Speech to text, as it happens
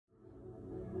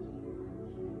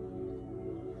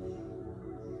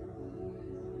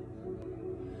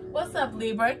What's up,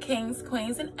 Libra, kings,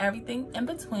 queens, and everything in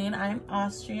between? I'm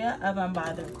Austria of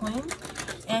Unbothered Queen,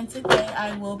 and today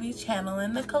I will be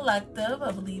channeling the collective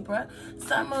of Libra,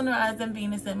 Sun, Moon, Rising,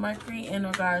 Venus, and Mercury in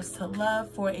regards to love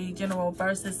for a general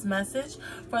versus message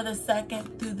for the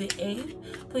 2nd through the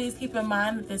 8th. Please keep in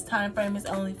mind that this time frame is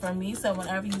only for me, so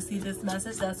whenever you see this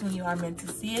message, that's when you are meant to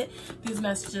see it. These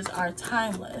messages are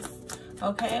timeless.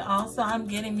 Okay, also I'm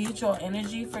getting mutual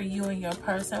energy for you and your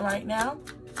person right now.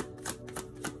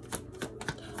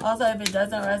 Also, if it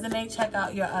doesn't resonate, check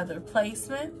out your other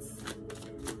placements.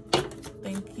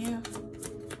 Thank you.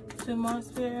 2 more,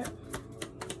 Spirit.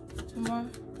 2 more.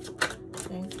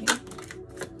 Thank you.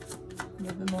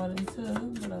 Maybe more than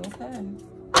 2, but okay.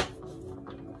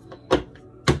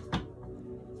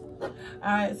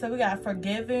 Alright, so we got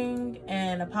forgiving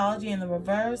and apology in the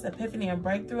reverse, epiphany and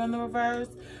breakthrough in the reverse,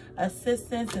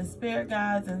 assistance and spirit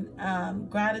guides, and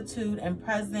gratitude and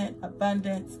present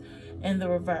abundance in the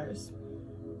reverse.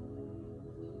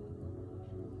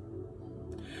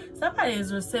 Somebody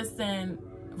is resistant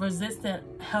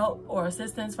help or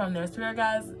assistance from their spirit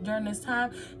guides during this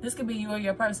time. This could be you or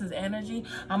your person's energy.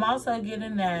 I'm also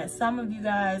getting that some of you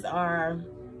guys are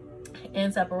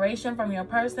in separation from your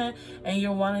person and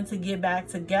you're wanting to get back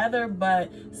together,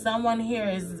 but someone here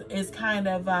is kind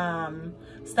of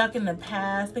stuck in the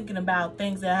past, thinking about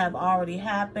things that have already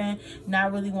happened,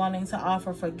 not really wanting to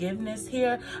offer forgiveness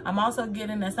here. I'm also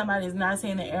getting that somebody is not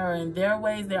seeing the error in their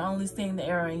ways, they're only seeing the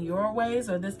error in your ways,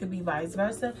 or this could be vice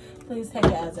versa. Please take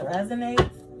it as it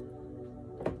resonates.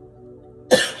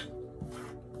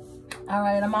 All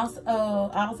right, I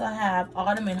also have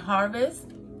autumn and harvest.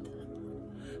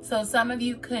 So some of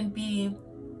you could be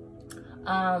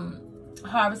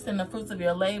harvesting the fruits of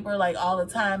your labor, like all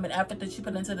the time and effort that you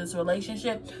put into this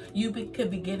relationship. You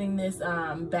could be getting this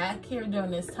back here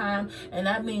during this time, and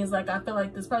that means, like, I feel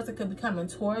like this person could be coming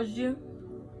towards you.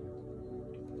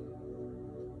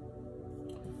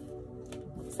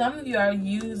 Some of you are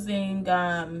using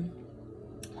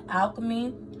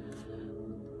alchemy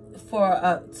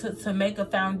for to make a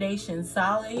foundation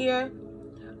solid here.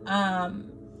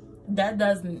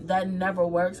 That never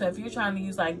works. So if you're trying to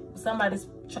use, like,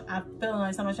 I feel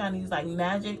like somebody's trying to use like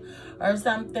magic or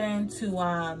something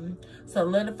to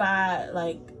solidify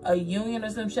like a union or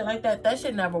some shit like that, that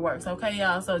shit never works. Okay,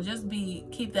 y'all, so just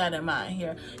keep that in mind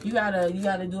here. You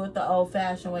gotta do it the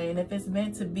old-fashioned way, and if it's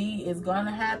meant to be, it's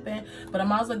gonna happen. But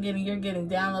I'm also you're getting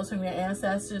downloads from your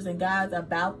ancestors and guides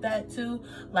about that too,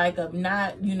 like of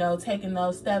not, you know, taking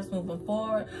those steps moving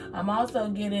forward. I'm also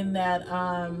getting that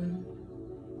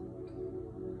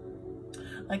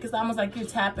like it's almost like you're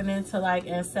tapping into like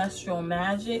ancestral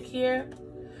magic here.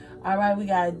 All right, we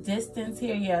got distance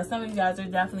here. Yeah, some of you guys are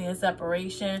definitely in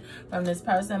separation from this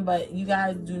person, but you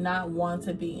guys do not want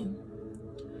to be.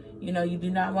 You know, you do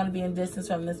not want to be in distance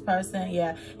from this person.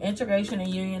 Yeah, integration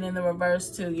and union in the reverse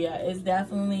too. Yeah, it's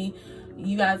definitely,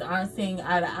 you guys aren't seeing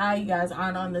eye to eye. You guys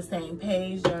aren't on the same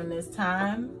page during this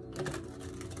time.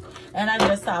 And I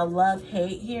just saw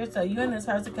love-hate here. So you and this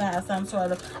person could have some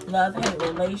sort of love-hate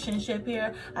relationship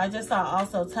here. I just saw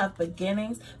also tough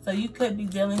beginnings. So you could be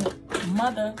dealing with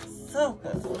mother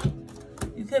sucker.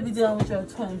 You could be dealing with your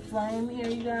twin flame here,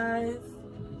 you guys.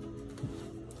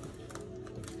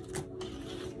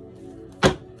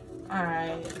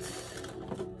 Alright.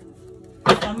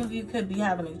 Some of you could be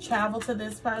having to travel to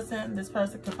this person. This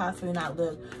person could possibly not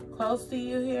live close to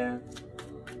you here.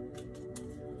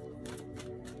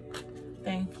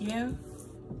 Thank you.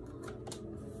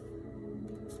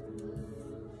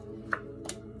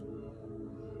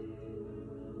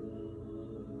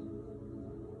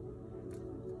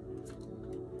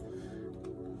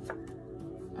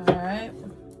 All right.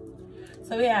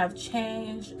 So we have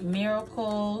change,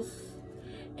 miracles,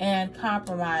 and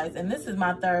compromise. And this is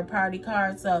my third party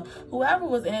card. So whoever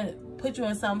was put you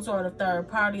in some sort of third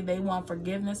party, they want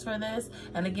forgiveness for this.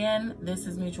 And again, this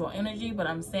is mutual energy, but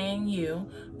I'm saying you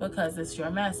because it's your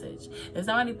message. If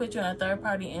somebody put you in a third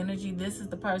party energy, this is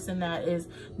the person that is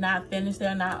not finished.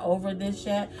 They're not over this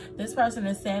yet. This person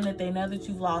is saying that they know that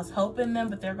you've lost hope in them,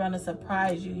 but they're going to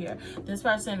surprise you here. This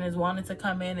person is wanting to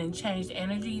come in and change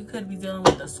energy. You could be dealing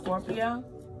with a Scorpio.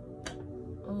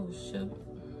 Oh, shoot.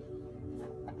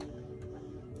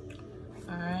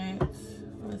 All right,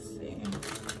 let's see.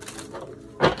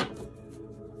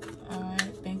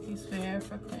 Alright, thank you, Seer,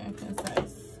 for clear and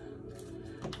concise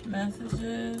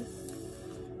messages.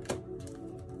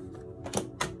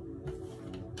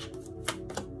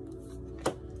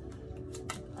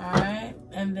 Alright,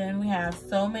 and then we have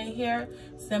soulmate here,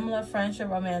 similar friendship,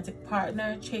 romantic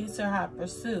partner, chaser, hot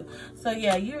pursuit. So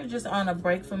yeah, you're just on a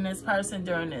break from this person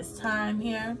during this time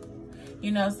here.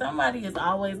 You know, somebody is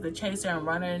always the chaser and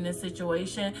runner in this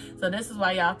situation. So this is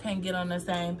why y'all can't get on the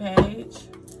same page.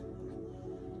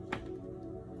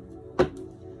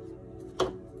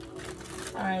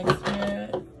 All right,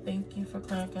 Spirit, thank you for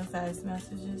clear and concise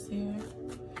messages here.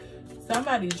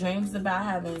 Somebody dreams about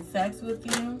having sex with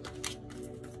you.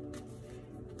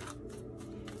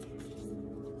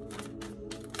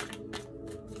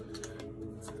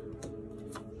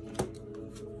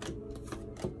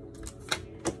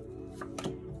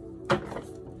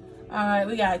 All right,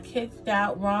 we got kicked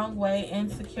out, wrong way,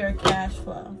 insecure cash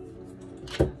flow.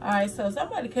 All right, so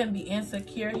somebody could be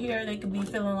insecure here. They could be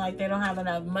feeling like they don't have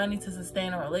enough money to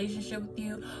sustain a relationship with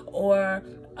you, or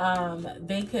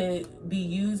they could be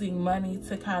using money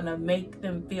to kind of make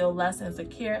them feel less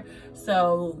insecure.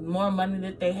 So the more money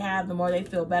that they have, the more they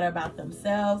feel better about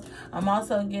themselves. I'm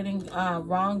also getting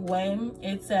wrong way.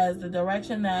 It says the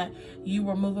direction that you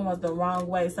were moving was the wrong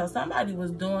way. So somebody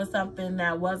was doing something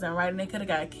that wasn't right, and they could have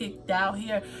got kicked out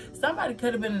here. Somebody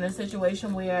could have been in a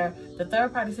situation where the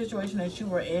third party situation that you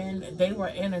were in, they were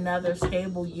in another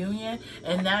stable union,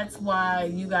 and that's why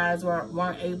you guys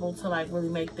weren't able to like really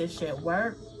make this shit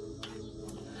work.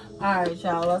 All right,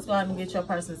 y'all, let's go ahead and get your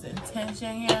person's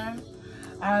intention here.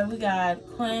 All right, we got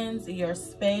cleanse your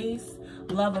space,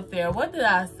 love affair. What did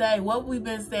I say? What we've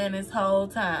been saying this whole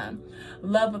time?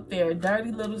 Love affair,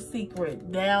 dirty little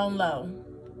secret, down low.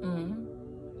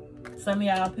 Some of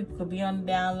y'all people could be on the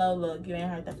down low. Look, you ain't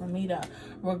heard that from me though.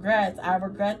 Regrets. I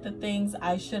regret the things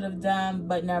I should have done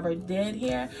but never did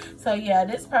here. So yeah,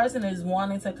 this person is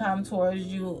wanting to come towards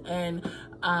you and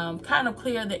kind of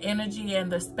clear the energy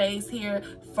and the space here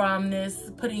from this,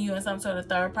 putting you in some sort of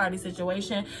third party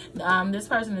situation. This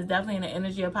person is definitely in the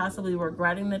energy of possibly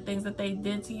regretting the things that they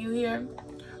did to you here.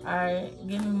 All right,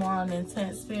 give me more on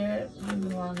intent, Spirit. Give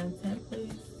me more on intent,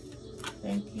 please.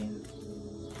 Thank you.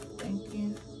 Thank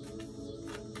you.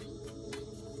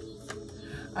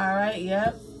 All right,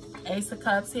 yep. Ace of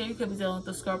Cups here. You could be dealing with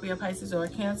a Scorpio, Pisces, or a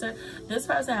Cancer. This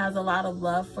person has a lot of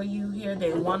love for you here.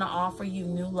 They want to offer you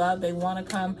new love. They want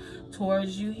to come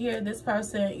towards you here. This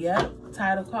person, yep,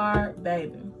 title card,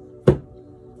 baby.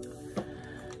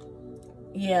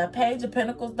 Yeah, Page of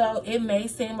Pentacles, though, it may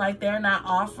seem like they're not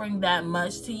offering that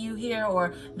much to you here,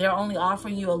 or they're only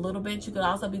offering you a little bit. You could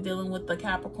also be dealing with the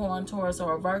Capricorn, Taurus,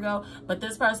 or a Virgo. But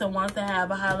this person wants to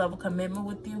have a high-level commitment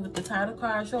with you with the title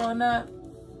card showing up.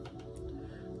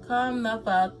 Come the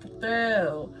fuck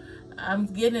through. I'm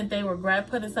getting that they regret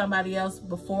putting somebody else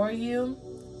before you.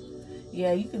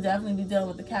 Yeah, you could definitely be dealing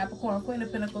with the Capricorn, Queen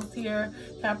of Pentacles here,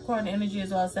 Capricorn energy,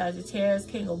 as well as Sagittarius,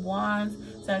 King of Wands,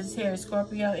 Sagittarius,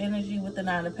 Scorpio energy with the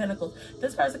Nine of Pentacles.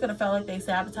 This person could have felt like they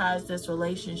sabotaged this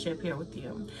relationship here with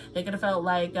you. They could have felt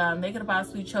like they could have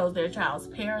possibly chose their child's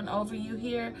parent over you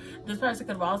here. This person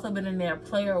could have also been in their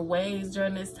player ways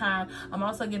during this time. I'm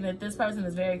also getting that this person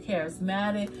is very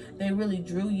charismatic. They really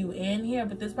drew you in here,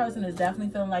 but this person is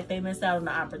definitely feeling like they missed out on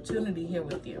the opportunity here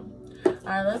with you. All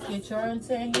right, let's get your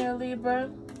intent here, Libra.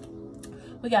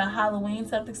 We got Halloween,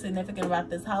 something significant about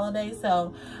this holiday.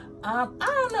 So, I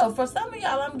don't know. For some of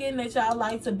y'all, I'm getting that y'all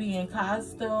like to be in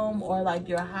costume, or like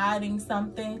you're hiding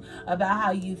something about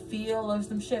how you feel or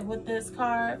some shit with this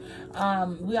card.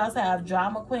 We also have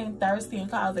Drama Queen, thirsty, and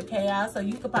cause of chaos. So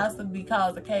you could possibly be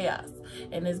cause of chaos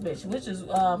in this bitch, which is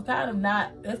kind of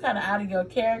not, it's kind of out of your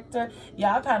character.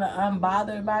 Y'all kind of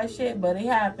unbothered by shit, but it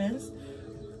happens.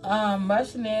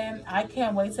 Rushing in, I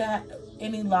can't wait to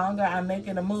any longer, I'm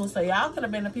making a move. So y'all could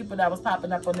have been the people that was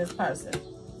popping up on this person.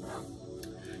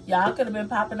 Y'all could have been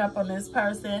popping up on this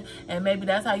person, and maybe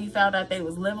that's how you found out they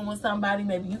was living with somebody.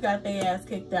 Maybe you got their ass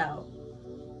kicked out.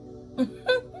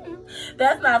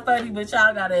 That's not funny, but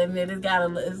y'all gotta admit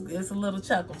it's a little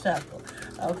chuckle.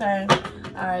 Okay.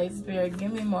 All right, Spirit,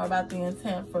 give me more about the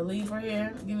intent for Libra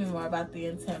here. Give me more about the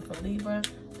intent for Libra.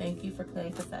 Thank you for clear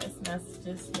and concise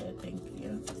messages here. Thank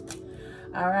you.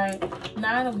 All right,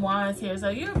 Nine of Wands here. So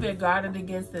you're a bit guarded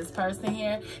against this person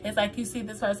here. It's like you see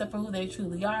this person for who they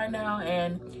truly are now,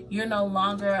 and you're no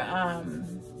longer,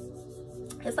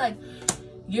 it's like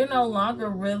you're no longer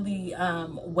really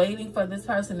waiting for this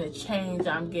person to change,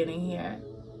 I'm getting here.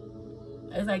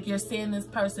 It's like you're seeing this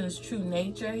person's true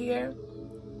nature here.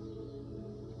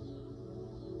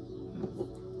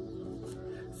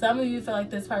 Some of you feel like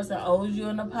this person owes you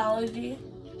an apology.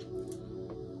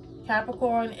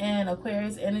 Capricorn and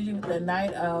Aquarius energy with the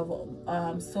Knight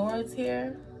of Swords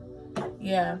here.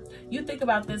 Yeah, you think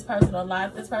about this person a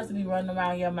lot. This person be running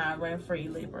around your mind rent free,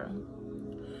 Libra.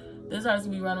 This person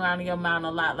be running around in your mind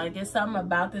a lot. Like, it's something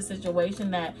about this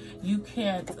situation that you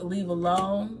can't leave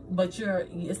alone, but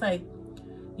it's like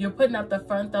you're putting up the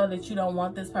front though that you don't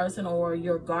want this person, or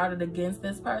you're guarded against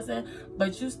this person,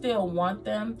 but you still want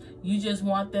them. You just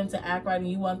want them to act right,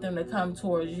 and you want them to come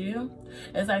towards you.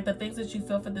 It's like the things that you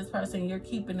feel for this person, you're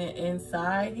keeping it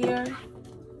inside here.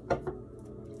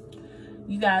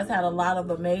 You guys had a lot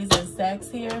of amazing sex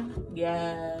here.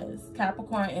 Yes,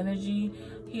 Capricorn energy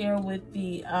here with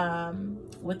the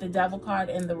devil card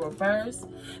in the reverse.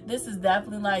 This is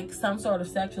definitely like some sort of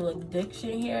sexual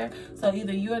addiction here. So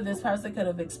either you or this person could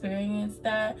have experienced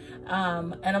that.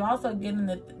 And I'm also getting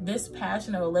that this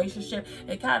passionate relationship,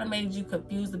 it kind of made you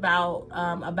confused about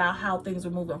how things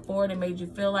were moving forward. It made you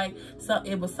feel like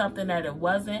it was something that it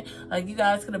wasn't. Like you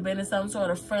guys could have been in some sort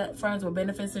of friends with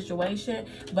benefit situation,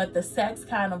 but the sex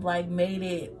kind of like made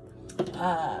it,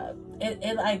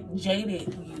 it like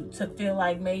jaded you to feel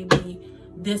like maybe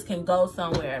this can go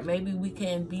somewhere. Maybe we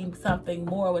can be something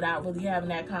more without really having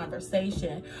that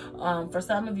conversation. For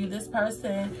some of you, this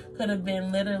person could have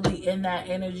been literally in that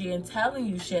energy and telling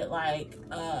you shit like,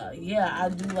 yeah, I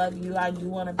do love you, I do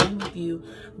want to be with you,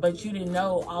 but you didn't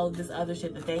know all of this other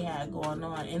shit that they had going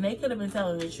on. And they could have been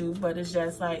telling the truth, but it's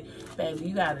just like, baby,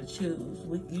 you gotta choose.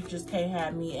 You just can't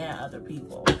have me and other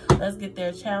people. Let's get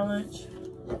their challenge.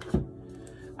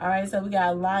 All right, so we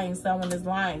got lying. Someone is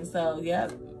lying. So,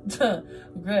 yep.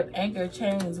 Grip, anchor,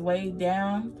 chains, weighed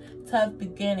down, tough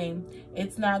beginning.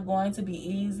 It's not going to be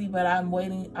easy, but I'm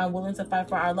willing to fight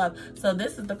for our love. So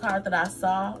this is the card that I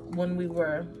saw when we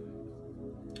were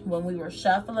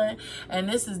shuffling, and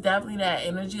this is definitely that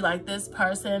energy. Like this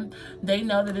person, they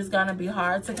know that it's gonna be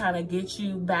hard to kind of get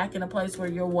you back in a place where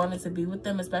you're wanting to be with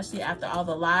them, especially after all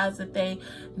the lies that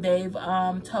they've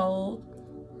told.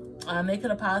 They could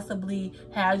have possibly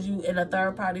had you in a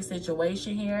third-party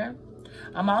situation here.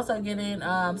 I'm also getting,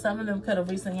 some of them could have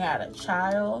recently had a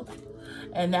child,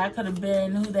 and that could have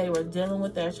been who they were dealing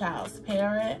with, their child's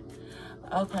parent.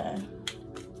 Okay.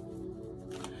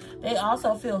 They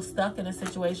also feel stuck in a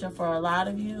situation for a lot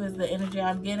of you is the energy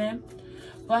I'm getting.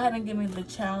 Go ahead and give me the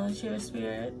challenge here,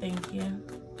 Spirit. Thank you.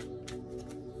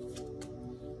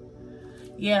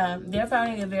 Yeah, they're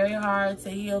finding it very hard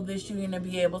to heal this union and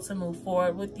be able to move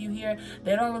forward with you here.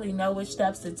 They don't really know which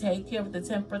steps to take here with the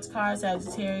Temperance card,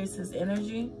 Sagittarius'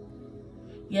 energy.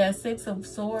 Yeah, Six of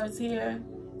Swords here.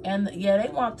 And yeah, they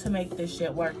want to make this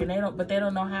shit work, and but they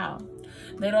don't know how.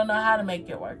 They don't know how to make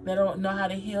it work. They don't know how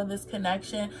to heal this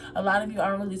connection. A lot of you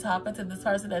aren't really talking to this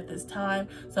person at this time,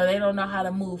 so they don't know how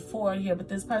to move forward here. But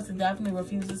this person definitely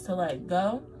refuses to let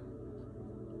go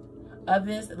of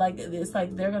this. Like it's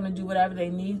like they're gonna do whatever they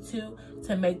need to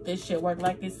make this shit work.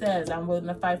 Like it says, I'm willing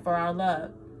to fight for our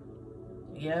love.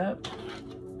 Yep.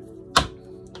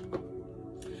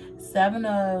 Seven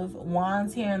of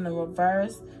Wands here in the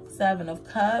reverse, Seven of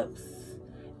Cups,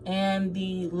 and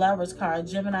the Lovers card,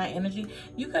 Gemini energy.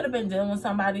 You could have been dealing with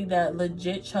somebody that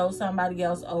legit chose somebody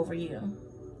else over you,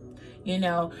 you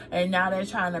know, and now they're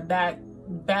trying to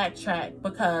backtrack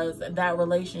because that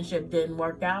relationship didn't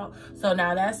work out. So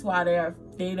now that's why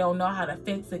they don't know how to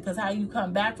fix it. Because how you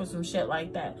come back for some shit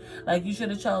like that? Like, you should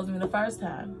have chosen me the first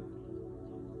time.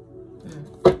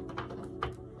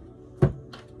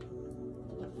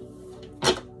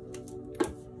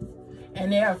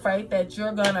 And they're afraid that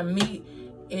you're gonna meet,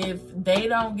 if they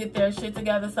don't get their shit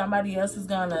together, somebody else is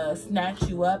gonna snatch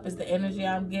you up, is the energy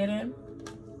I'm getting.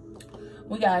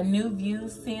 We got new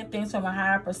views, seeing things from a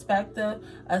higher perspective,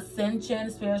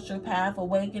 ascension, spiritual path,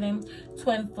 awakening,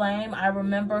 twin flame. I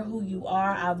remember who you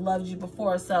are. I've loved you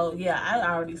before. So yeah, I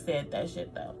already said that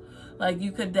shit though. Like,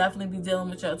 you could definitely be dealing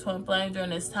with your twin flame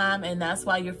during this time, and that's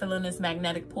why you're feeling this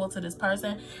magnetic pull to this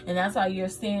person, and that's why you're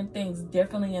seeing things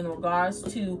differently in regards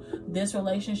to this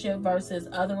relationship versus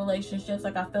other relationships.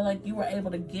 Like, I feel like you were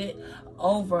able to get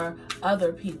over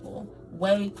other people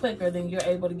way quicker than you're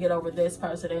able to get over this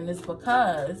person, and it's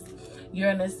because you're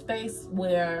in a space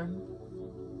where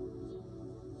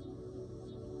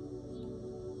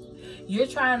you're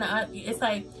trying to, it's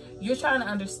like you're trying to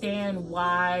understand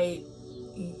why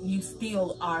you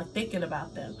still are thinking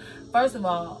about them. First of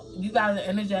all, you guys are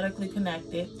energetically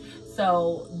connected,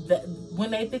 so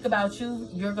when they think about you,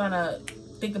 you're gonna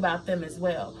think about them as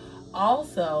well.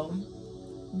 Also,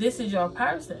 this is your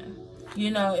person.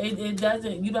 You know, it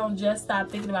doesn't, you don't just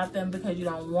stop thinking about them because you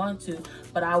don't want to.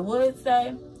 But I would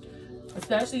say,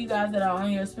 especially you guys that are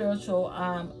on your spiritual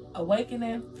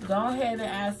awakening, go ahead and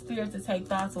ask Spirit to take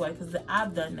thoughts away, because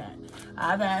I've done that.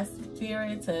 I've asked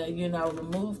Spirit to, you know,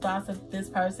 remove thoughts of this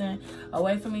person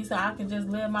away from me so I can just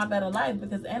live my better life,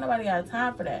 because ain't nobody got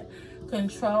time for that.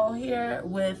 Control here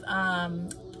with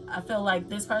I feel like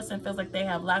this person feels like they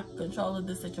have lack of control of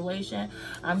the situation.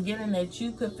 I'm getting that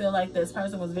you could feel like this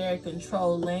person was very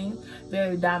controlling,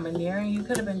 very domineering. You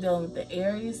could have been dealing with the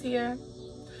Aries here.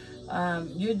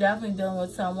 You're definitely dealing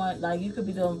with someone, like you could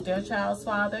be dealing with their child's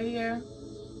father here.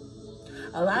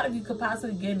 A lot of you could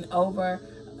possibly get over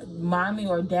mommy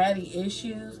or daddy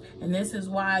issues, and this is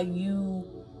why you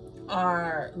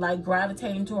are like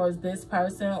gravitating towards this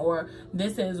person, or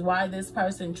this is why this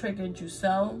person triggered you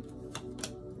so.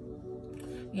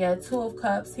 Yeah, 2 of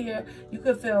Cups here. You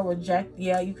could feel rejected.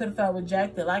 Yeah, you could have felt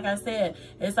rejected. Like I said,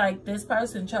 it's like this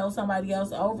person chose somebody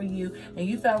else over you, and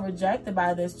you felt rejected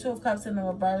by this. 2 of Cups in the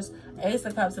reverse, Ace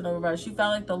of Cups in the reverse. You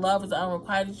felt like the love was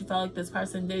unrequited. You felt like this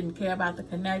person didn't care about the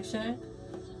connection.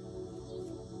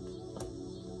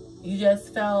 You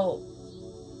just felt,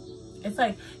 it's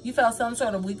like you felt some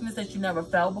sort of weakness that you never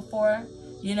felt before,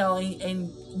 you know,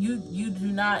 and you do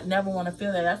not never want to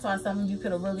feel that. That's why some of you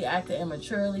could have really acted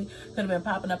immaturely, could have been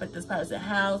popping up at this person's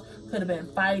house, could have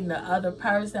been fighting the other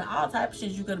person, all type of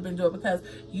shit you could have been doing, because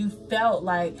you felt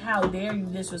like, how dare you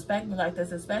disrespect me like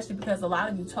this, especially because a lot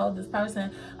of you told this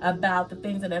person about the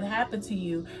things that had happened to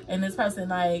you, and this person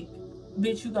like,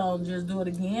 bitch, you gonna just do it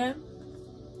again?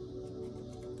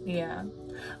 Yeah.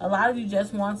 A lot of you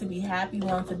just want to be happy,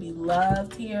 want to be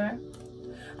loved here.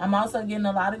 I'm also getting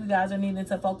a lot of you guys are needing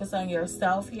to focus on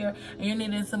yourself here, and you're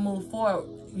needing to move forward,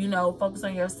 you know, focus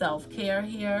on your self-care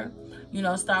here. You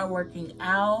know, start working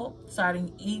out,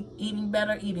 starting eating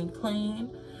better, eating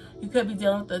clean. You could be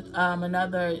dealing with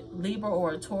another Libra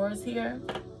or a Taurus here.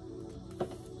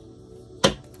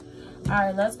 All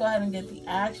right, let's go ahead and get the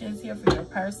actions here for your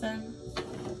person.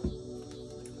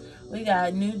 We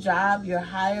got new job, you're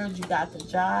hired, you got the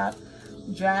job.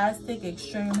 Drastic,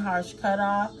 extreme, harsh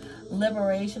cutoff.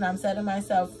 Liberation, I'm setting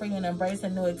myself free and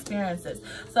embracing new experiences.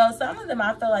 So some of them,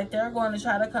 I feel like they're going to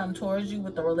try to come towards you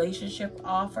with the relationship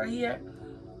offer here.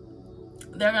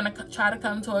 They're going to try to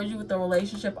come towards you with the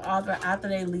relationship offer after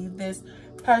they leave this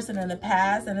person in the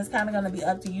past. And it's kind of going to be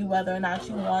up to you whether or not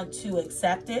you want to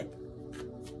accept it.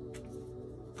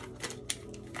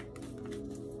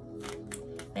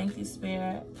 Thank you,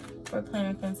 Spirit, for clear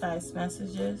and concise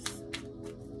messages.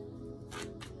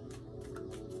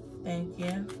 Thank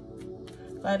you.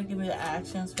 Go ahead and give me the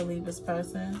actions for Libra's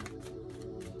person.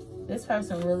 This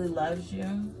person really loves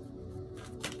you,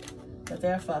 but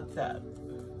they're fucked up.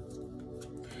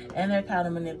 And they're kind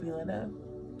of manipulative.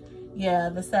 Yeah,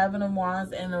 the 7 of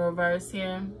Wands in the reverse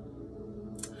here.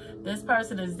 This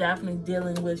person is definitely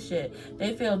dealing with shit.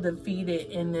 They feel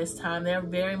defeated in this time. They're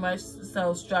very much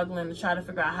so struggling to try to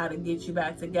figure out how to get you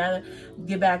back together,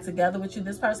 get back together with you.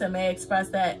 This person may express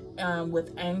that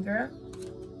with anger.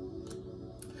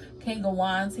 King of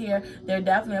Wands here. They're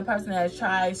definitely a person that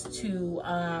tries to,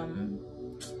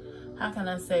 how can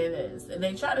I say this?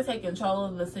 They try to take control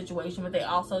of the situation, but they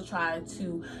also try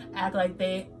to act like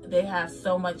they have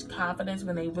so much confidence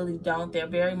when they really don't. They're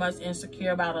very much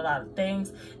insecure about a lot of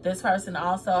things. This person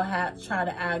also try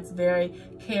to act very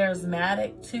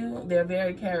charismatic too. They're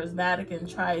very charismatic and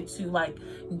try to like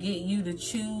get you to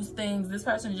choose things. This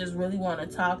person just really want to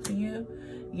talk to you.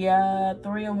 Yeah,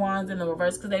 3 of Wands in the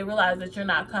reverse, because they realize that you're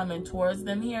not coming towards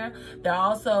them here. They're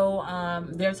also,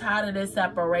 they're tired of this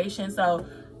separation. So,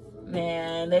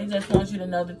 man, they just want you to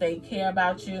know that they care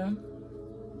about you.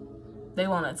 They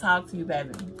want to talk to you,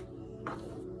 baby.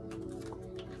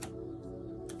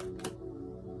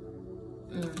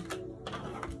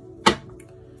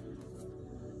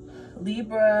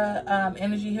 Libra,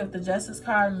 energy here with the Justice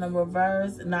card in the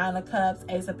reverse, 9 of Cups,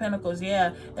 Ace of Pentacles.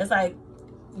 Yeah, it's like,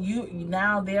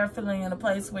 now they're feeling in a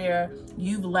place where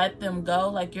you've let them go,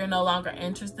 like you're no longer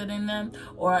interested in them,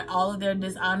 or all of their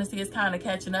dishonesty is kind of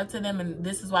catching up to them, and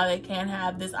this is why they can't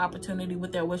have this opportunity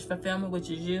with their wish fulfillment, which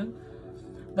is you,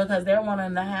 because they're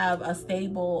wanting to have a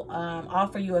stable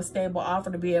offer you a stable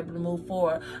offer to be able to move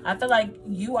forward. I feel like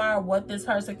you are what this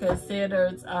person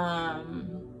considers how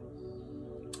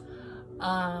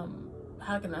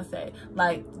can I say,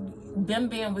 like them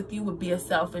being with you would be a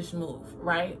selfish move,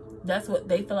 right? That's what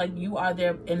they feel like. You are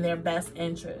in their best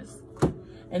interest,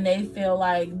 and they feel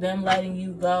like them letting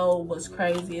you go was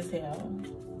crazy as hell.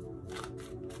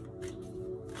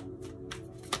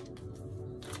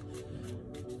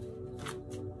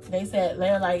 They said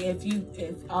they're like, if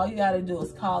all you got to do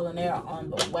is call and they're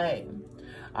on the way.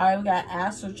 All right, we got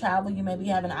astral travel. You may be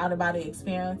having out-of-body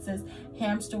experiences.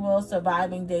 hamster wheel,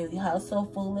 surviving daily hustle,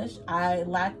 foolish. I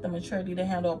lack the maturity to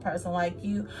handle a person like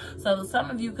you. So some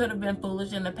of you could have been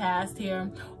foolish in the past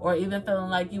here, or even feeling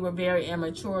like you were very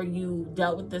immature. You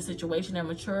dealt with this situation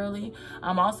immaturely.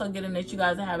 I'm also getting that you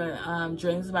guys are having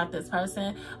dreams about this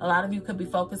person. A lot of you could be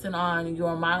focusing on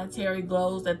your monetary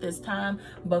goals at this time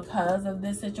because of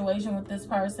this situation with this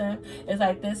person. It's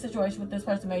like this situation with this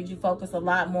person made you focus a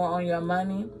lot more on your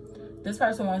money. This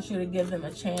person wants you to give them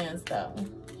a chance, though.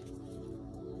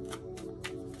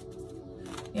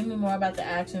 Give me more about the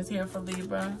actions here for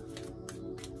Libra.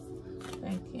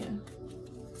 Thank you.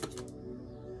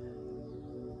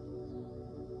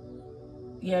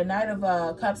 Yeah, Knight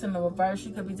of Cups in the reverse.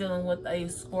 You could be dealing with a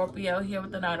Scorpio here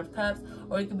with the Knight of Cups,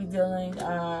 or you could be dealing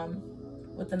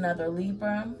with another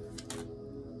Libra.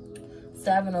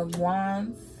 Seven of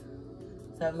Wands.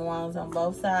 Seven of Wands on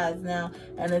both sides now.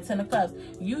 And the Ten of Cups.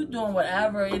 You doing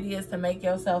whatever it is to make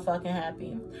yourself fucking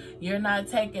happy. You're not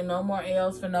taking no more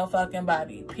L's for no fucking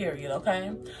body. Period,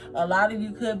 okay? A lot of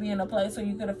you could be in a place where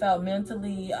you could have felt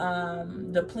mentally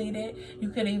depleted. You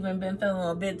could have even been feeling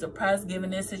a bit depressed given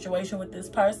this situation with this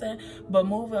person. But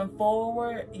moving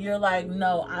forward, you're like,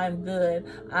 no, I'm good.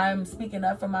 I'm speaking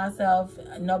up for myself.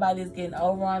 Nobody's getting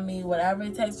over on me. Whatever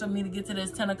it takes for me to get to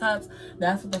this Ten of Cups,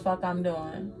 that's what the fuck I'm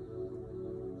doing.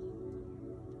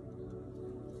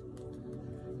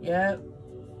 Yep.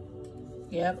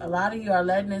 A lot of you are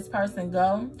letting this person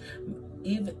go.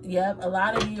 A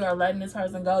lot of you are letting this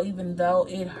person go, even though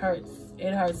it hurts.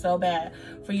 It hurts so bad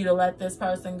for you to let this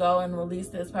person go and release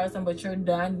this person, but you're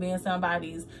done being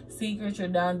somebody's secret. You're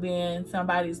done being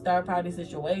somebody's third-party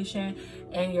situation,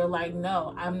 and you're like,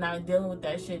 no, I'm not dealing with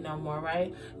that shit no more,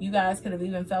 right? You guys could have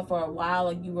even felt for a while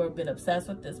like you were a bit obsessed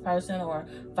with this person, or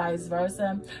vice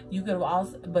versa. You could have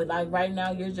also, but like right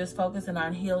now, you're just focusing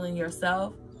on healing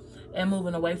yourself and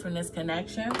moving away from this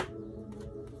connection.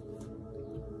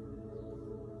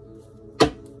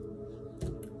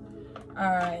 All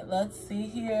right, let's see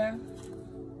here.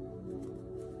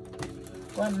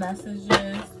 What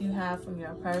messages you have from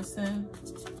your person?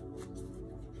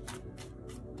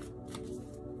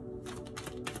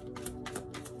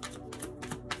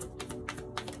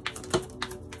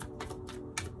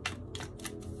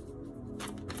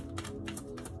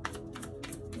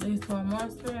 At least one more,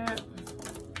 Spirit.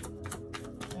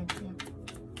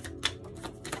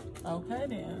 Okay,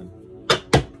 then.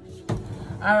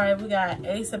 All right, we got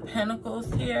Ace of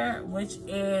Pentacles here, which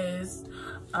is,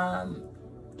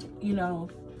 you know,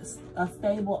 a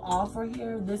stable offer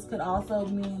here. This could also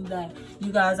mean that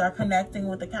you guys are connecting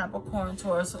with a Capricorn,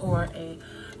 Taurus, or a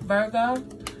Virgo.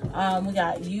 We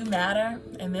got You Matter,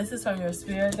 and this is from your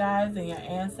spirit guides and your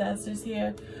ancestors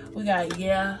here. We got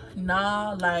Yeah,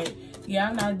 Nah, like, yeah,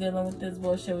 I'm not dealing with this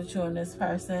bullshit with you and this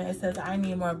person. It says, I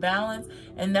need more balance.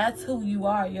 And that's who you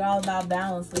are. You're all about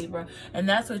balance, Libra. And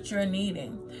that's what you're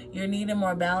needing. You're needing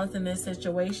more balance in this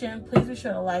situation. Please be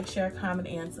sure to like, share, comment,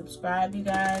 and subscribe, you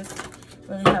guys.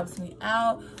 Really helps me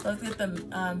out. Let's get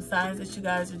the signs that you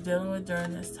guys are dealing with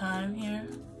during this time here.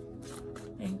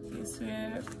 Thank you,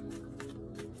 Spirit.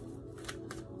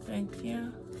 Thank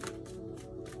you.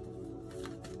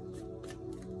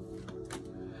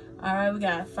 All right, we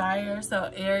got fire.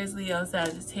 So Aries, Leo,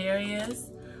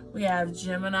 Sagittarius. We have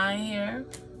Gemini here.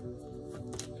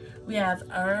 We have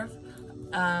Earth,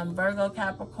 Virgo,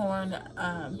 Capricorn,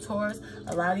 Taurus.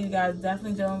 A lot of you guys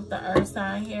definitely dealing with the Earth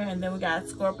sign here. And then we got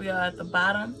Scorpio at the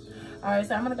bottom. All right,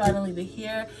 so I'm going to go ahead and leave it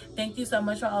here. Thank you so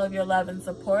much for all of your love and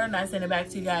support. And I send it back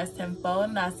to you guys tenfold.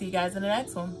 And I'll see you guys in the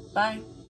next one. Bye.